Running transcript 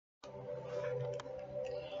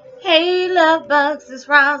Hey love bugs, it's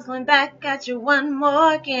Roslynn back at you one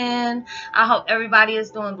more again. I hope everybody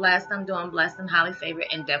is doing blessed. I'm doing blessed and highly favored,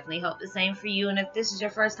 and definitely hope the same for you. And if this is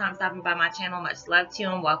your first time stopping by my channel, much love to you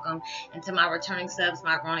and welcome. And to my returning subs,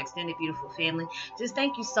 my grown extended beautiful family, just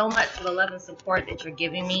thank you so much for the love and support that you're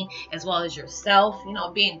giving me, as well as yourself. You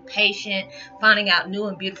know, being patient, finding out new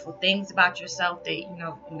and beautiful things about yourself that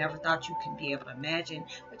you never thought you could be able to imagine,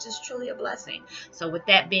 which is truly a blessing. So with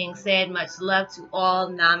that being said, much love to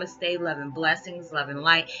all. Namaste, love and blessings, love and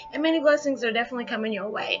light, and many blessings are definitely coming your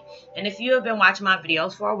way. And if you have been watching my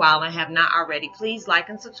videos for a while and have not already, please like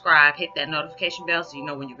and subscribe. Hit that notification bell so you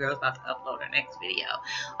know when your girl's about to upload her next video.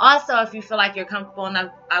 Also, if you feel like you're comfortable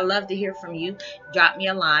enough, I love to hear from you. Drop me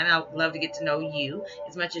a line. I would love to get to know you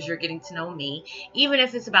as much as you're getting to know me. Even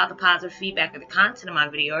if it's about the positive feedback of the content of my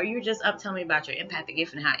video, or you're just up telling me about your empathic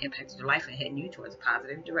gift and how it impacted your life and heading you towards a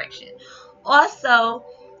positive direction. Also,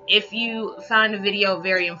 if you find the video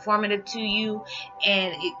very informative to you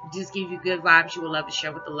and it just gives you good vibes, you would love to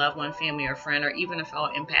share with a loved one, family, or friend, or even a fellow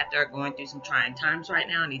empath that are going through some trying times right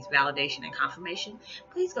now and needs validation and confirmation,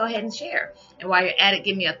 please go ahead and share. And while you're at it,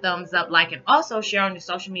 give me a thumbs up, like, and also share on your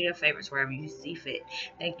social media favorites wherever you see fit.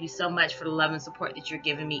 Thank you so much for the love and support that you're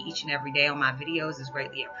giving me each and every day on my videos. It's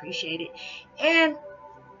greatly appreciated. And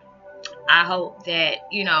I hope that,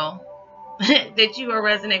 that you will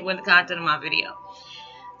resonate with the content of my video.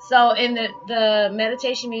 So in the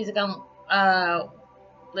meditation music I'm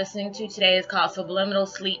listening to today is called Subliminal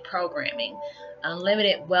Sleep Programming.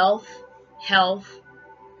 Unlimited wealth, health,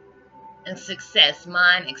 and success,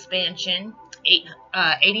 mind expansion,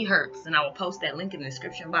 80 hertz. And I will post that link in the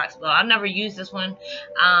description box below. I've never used this one.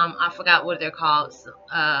 I forgot what they're called.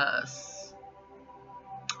 I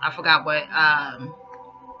forgot what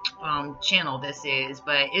channel this is,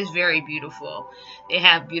 but it's very beautiful. They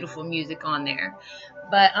have beautiful music on there.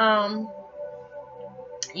 But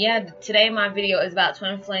yeah, today my video is about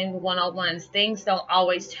Twin Flame 101's things don't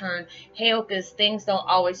always turn Heyoka's things don't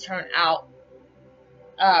always turn out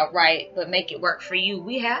right, but make it work for you.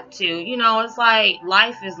 We have to, it's like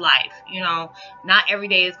life is life. Not every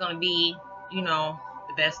day is going to be,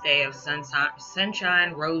 the best day of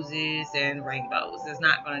sunshine, roses, and rainbows. It's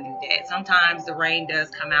not going to do that. Sometimes the rain does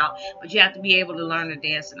come out, but you have to be able to learn to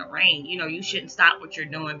dance in the rain. You shouldn't stop what you're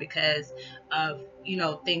doing because of,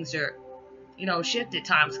 things are, shifted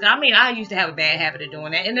times. I used to have a bad habit of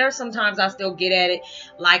doing that, and there's sometimes I still get at it,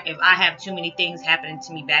 like if I have too many things happening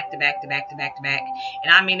to me back to back to back to back to back,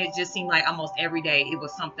 and it just seemed like almost every day it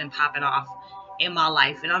was something popping off in my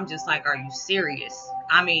life, and I'm just like, are you serious?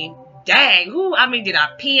 Dang, did I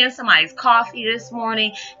pee in somebody's coffee this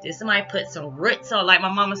morning? Did somebody put some roots on, like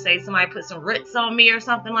my mama say, somebody put some roots on me or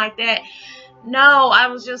something like that? No, I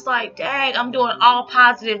was just like, dang, I'm doing all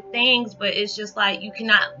positive things, but it's just like you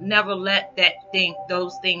cannot never let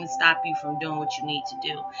those things stop you from doing what you need to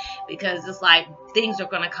do, because it's like things are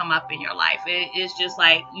going to come up in your life. It's just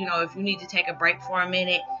like, if you need to take a break for a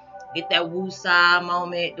minute, get that woosah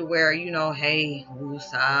moment to where, hey,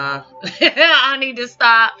 woosah, I need to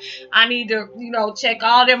stop. I need to, check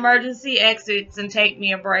all the emergency exits and take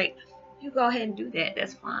me a break. You go ahead and do that.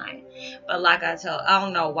 That's fine. But like I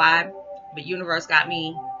don't know why, but universe got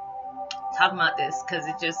me talking about this, because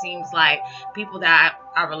it just seems like people that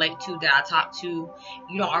I relate to, that I talk to,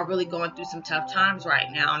 are really going through some tough times right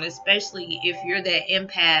now. And especially if you're that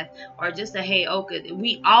empath or just a Heyoka,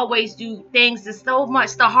 we always do things so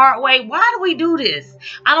much the hard way. Why do we do this?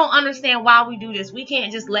 I don't understand why we do this. We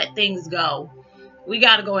can't just let things go. We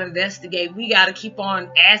got to go investigate. We got to keep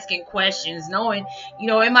on asking questions, knowing,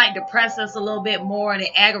 it might depress us a little bit more and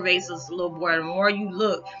it aggravates us a little more. The more you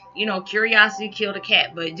look, curiosity killed a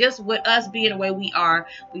cat. But just with us being the way we are,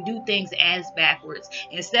 we do things ass backwards.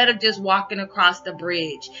 Instead of just walking across the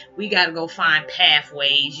bridge, we got to go find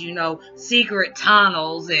pathways, secret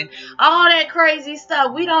tunnels and all that crazy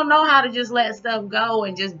stuff. We don't know how to just let stuff go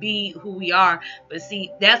and just be who we are. But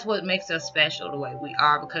see, that's what makes us special the way we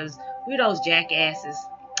are, because we're those jackasses.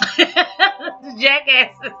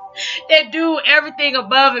 Jackasses that do everything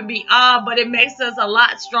above and beyond, but it makes us a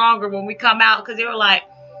lot stronger when we come out, because they were like,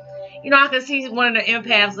 I can see one of the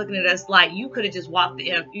empaths looking at us like, you could have just walked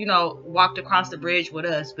across the bridge with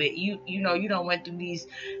us, but you don't went through these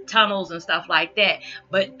tunnels and stuff like that.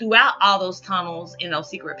 But throughout all those tunnels in those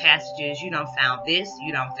secret passages, you done found this,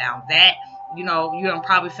 you done found that. You done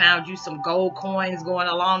probably found you some gold coins going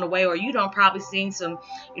along the way, or you done probably seen some,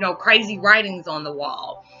 crazy writings on the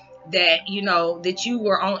wall that, that you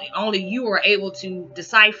were only you were able to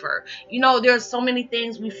decipher. There's so many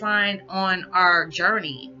things we find on our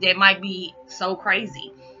journey that might be so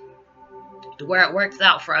crazy. to where it works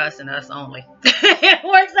out for us and us only. It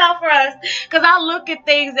works out for us Because I look at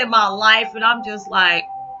things in my life and I'm just like,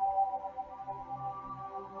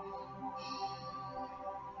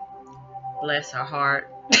 bless her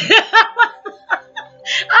heart.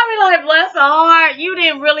 I mean, like, bless her heart. You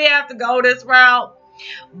didn't really have to go this route.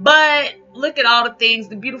 But look at all the things,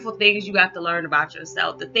 the beautiful things you got to learn about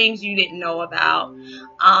yourself, the things you didn't know about.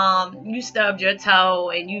 You stubbed your toe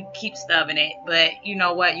and you keep stubbing it, but you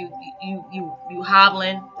know what? You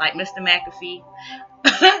hobbling like Mr. McAfee.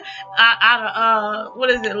 Out of what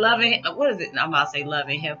is it? What is it? I'm about to say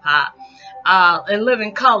Loving Hip Hop. In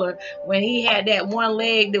Living Color, when he had that one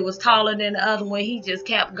leg that was taller than the other one, he just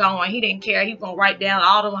kept going. He didn't care. He was gonna write down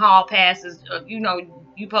all them hall passes. You know,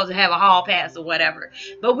 you supposed to have a hall pass or whatever.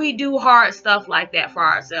 But we do hard stuff like that for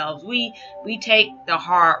ourselves. We take the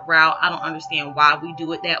hard route. I don't understand why we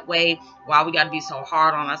do it that way. Why we got to be so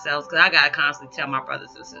hard on ourselves. Because I got to constantly tell my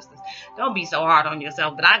brothers and sisters, don't be so hard on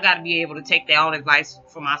yourself. But I got to be able to take their own advice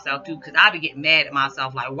for myself too. Because I be getting mad at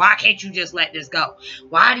myself. Like, why can't you just let this go?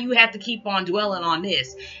 Why do you have to keep on dwelling on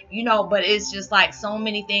this? You know, but it's just like so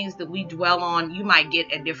many things that we dwell on. You might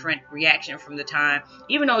get a different reaction from the time.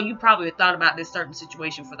 Even though you probably thought about this certain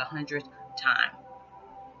situation for the 100th time.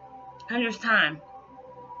 100th time.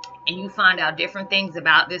 And you find out different things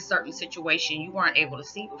about this certain situation you weren't able to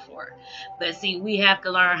see before. But see, we have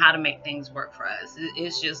to learn how to make things work for us.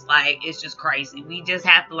 It's just like, it's just crazy. We just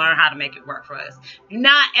have to learn how to make it work for us. Do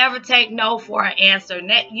not ever take no for an answer.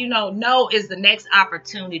 You know, no is the next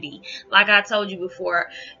opportunity. Like I told you before,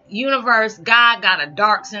 universe, God got a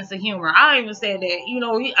dark sense of humor. I don't even say that. You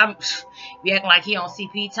know, we acting like he on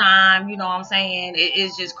CP time. You know what I'm saying?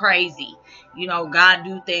 It's just crazy. You know, God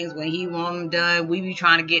do things when he want them done. We be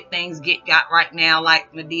trying to get things got right now.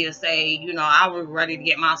 Like Medea say, you know, I was ready to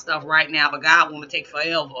get my stuff right now, but God want to take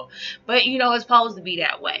forever. But, you know, it's supposed to be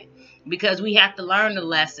that way. Because we have to learn the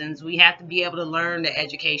lessons. We have to be able to learn the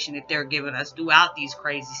education that they're giving us throughout these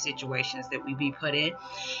crazy situations that we be put in.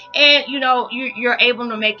 And, you know, you're able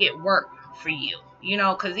to make it work for you. You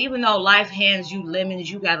know, because even though life hands you lemons,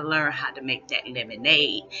 you got to learn how to make that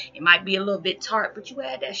lemonade. It might be a little bit tart, but you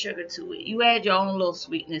add that sugar to it. You add your own little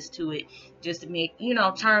sweetness to it just to make, you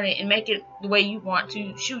know, turn it and make it the way you want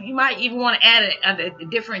to. Shoot, you might even want to add a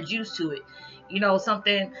different juice to it. You know,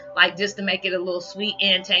 something like just to make it a little sweet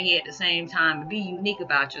and tangy at the same time. Be unique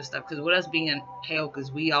about your stuff. Because with us being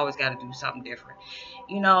Heyokas, we always got to do something different.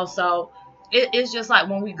 You know, so it's just like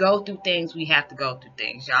when we go through things, we have to go through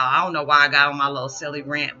things, y'all. I don't know why I got on my little silly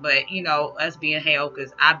rant, but, you know, us being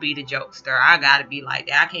Heyokas, I be the jokester. I got to be like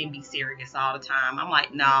that. I can't be serious all the time. I'm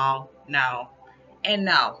like, no, and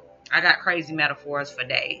no. I got crazy metaphors for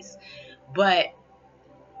days. But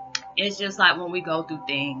it's just like when we go through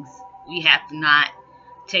things, we have to not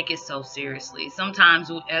take it so seriously. Sometimes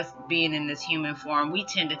us being in this human form, we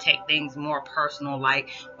tend to take things more personal, like,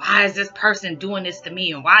 why is this person doing this to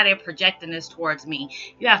me and why they're projecting this towards me?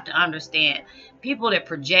 You have to understand, people that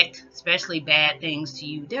project especially bad things to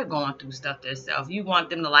you, they're going through stuff themselves. You want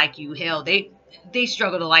them to like you, hell, they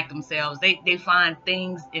struggle to like themselves. They find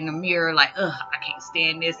things in the mirror like, ugh, I can't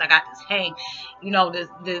stand this. I got this hang, you know,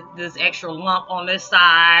 this extra lump on this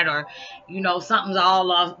side, or, you know, something's all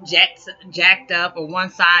off jacked up, or one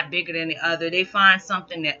side bigger than the other. They find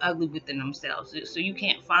something that's ugly within themselves. So you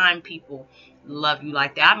can't find people love you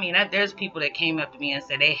like that. I mean, there's people that came up to me and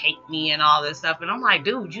said they hate me and all this stuff, and I'm like,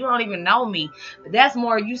 dude, you don't even know me. But that's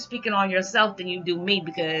more you speaking on yourself than you do me,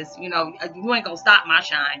 because, you know, you ain't gonna stop my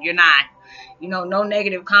shine. You're not. You know, no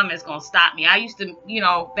negative comments gonna stop me. I used to, you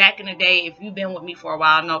know, back in the day, if you've been with me for a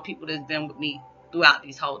while, I know people that's been with me throughout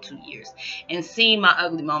these whole 2 years and seen my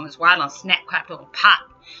ugly moments where I done snap, cracked, and pop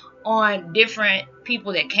on different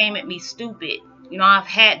people that came at me stupid. You know, I've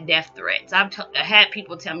had death threats. I've had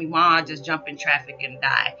people tell me, "Why I just jump in traffic and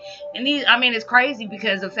die." And these, I mean, it's crazy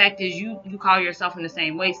because the fact is, you call yourself in the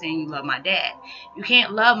same way, saying you love my dad. You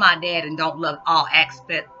can't love my dad and don't love all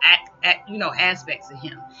aspects of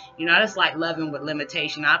him. You know, that's like loving with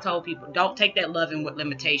limitation. I told people, don't take that loving with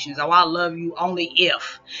limitations. Oh, I love you only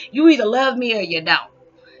if you either love me or you don't.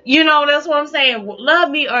 You know, that's what I'm saying. Love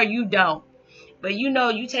me or you don't. But, you know,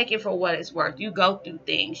 you take it for what it's worth. You go through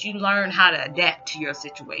things. You learn how to adapt to your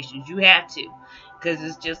situations. You have to. Because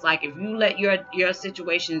it's just like if you let your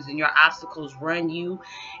situations and your obstacles run you,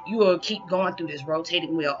 you will keep going through this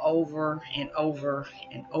rotating wheel over and over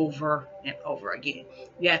and over and over again.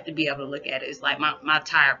 You have to be able to look at it. It's like my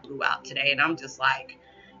tire blew out today. And I'm just like,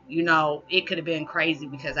 you know, it could have been crazy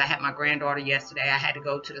because I had my granddaughter yesterday. I had to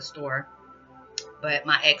go to the store. But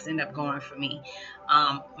my ex ended up going for me.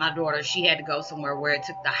 My daughter, she had to go somewhere where it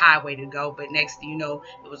took the highway to go. But next thing you know,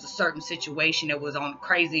 it was a certain situation that was on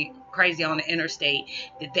crazy on the interstate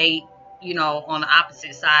that they you know, on the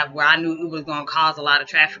opposite side where I knew it was going to cause a lot of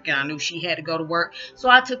traffic and I knew she had to go to work. So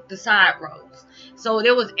I took the side roads. So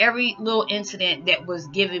there was every little incident that was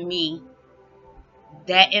giving me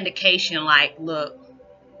that indication, like, look,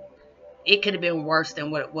 it could have been worse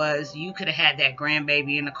than what it was. You could have had that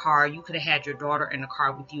grandbaby in the car. You could have had your daughter in the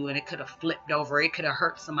car with you, and it could have flipped over. It could have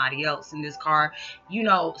hurt somebody else in this car, you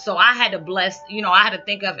know. So I had to bless, you know, I had to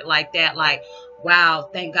think of it like that, like,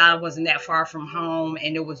 wow, thank God I wasn't that far from home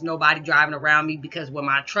and there was nobody driving around me, because when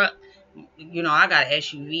my truck, you know, I got an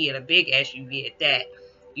SUV, and a big SUV at that.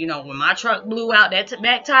 You know, when my truck blew out, that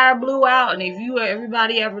back tire blew out, and if you or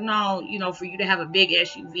everybody ever know, you know, for you to have a big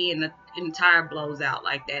SUV and the tire blows out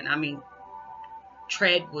like that, and I mean,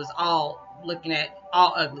 tread was all looking at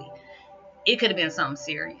all ugly. It could have been something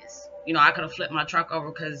serious. You know, I could have flipped my truck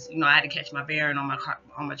over because, you know, I had to catch my bearing on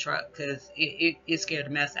my truck, because it scared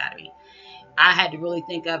the mess out of me. I had to really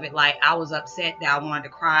think of it like I was upset that I wanted to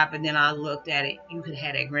cry, but then I looked at it. You could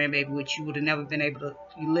have had that grandbaby, which you would have never been able to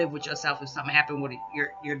live with yourself if something happened with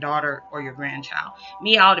your daughter or your grandchild.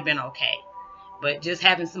 Me, I would have been okay. But just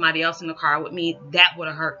having somebody else in the car with me, that would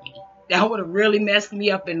have hurt me. That would have really messed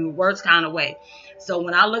me up in the worst kind of way. So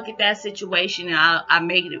when I look at that situation and I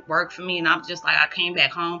made it work for me, and I'm just like, I came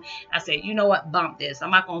back home, I said, you know what, bump this.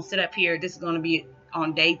 I'm not going to sit up here. This is going to be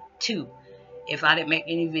on day 2 if I didn't make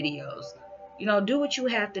any videos. You know, do what you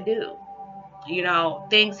have to do. You know,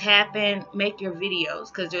 things happen, make your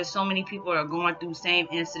videos, because there's so many people that are going through same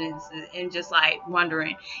incidents and just like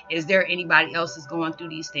wondering, is there anybody else that's going through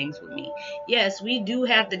these things with me? Yes, we do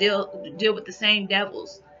have to deal with the same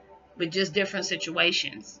devils, but just different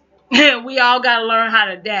situations. We all got to learn how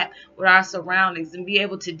to adapt with our surroundings and be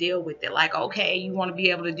able to deal with it. Like, okay, you want to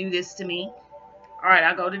be able to do this to me? All right,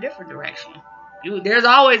 I'll go a different direction. There's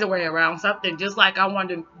always a way around something. Just like I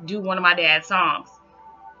wanted to do one of my dad's songs.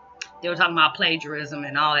 They were talking about plagiarism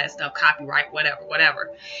and all that stuff, copyright, whatever.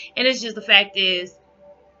 And it's just, the fact is,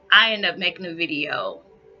 I ended up making a video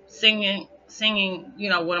singing, you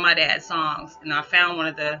know, one of my dad's songs, and I found one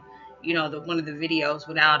of the, you know, one of the videos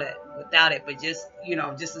without it, but just, you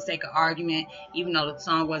know, just to sake of argument, even though the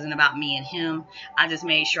song wasn't about me and him, I just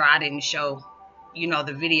made sure I didn't show, you know,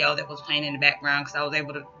 the video that was playing in the background, because I was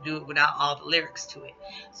able to do it without all the lyrics to it.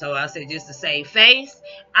 So I said, just to save face,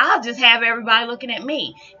 I'll just have everybody looking at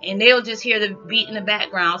me, and they'll just hear the beat in the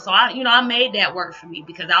background. So I, you know, I made that work for me,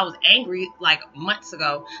 because I was angry like months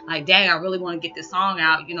ago, like, dang, I really want to get this song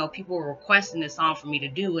out. You know, people were requesting this song for me to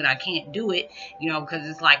do, and I can't do it, you know, because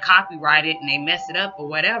it's like copyrighted and they mess it up or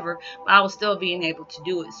whatever. But I was still being able to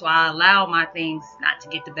do it. So I allowed my things not to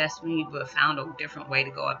get the best of me, but found a different way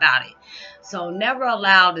to go about it. So never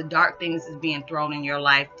allow the dark things that's being thrown in your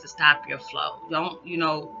life to stop your flow. Don't, you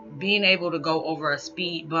know, being able to go over a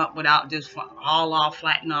speed bump without just all off,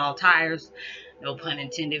 flattening all tires, no pun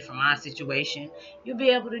intended for my situation, you'll be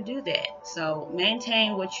able to do that. So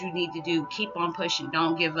maintain what you need to do. Keep on pushing.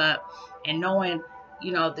 Don't give up. And knowing,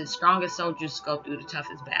 you know, the strongest soldiers go through the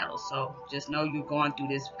toughest battles. So just know you're going through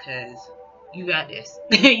this, because you got this.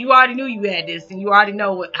 You already knew you had this, and you already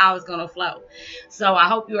know how it's going to flow. So I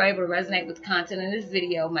hope you were able to resonate with the content in this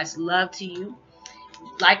video. Much love to you.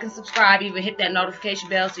 Like and subscribe. Even hit that notification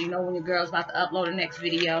bell so you know when your girl's about to upload the next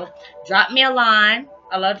video. Drop me a line.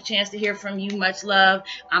 I love the chance to hear from you. Much love.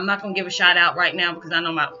 I'm not going to give a shout out right now, because I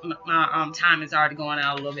know my time is already going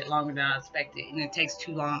out a little bit longer than I expected, and it takes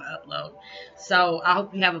too long to upload. So I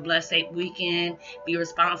hope you have a blessed, safe weekend. Be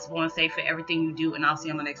responsible and safe for everything you do, and I'll see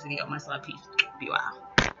you on my next video. Much love. Peace. Be well.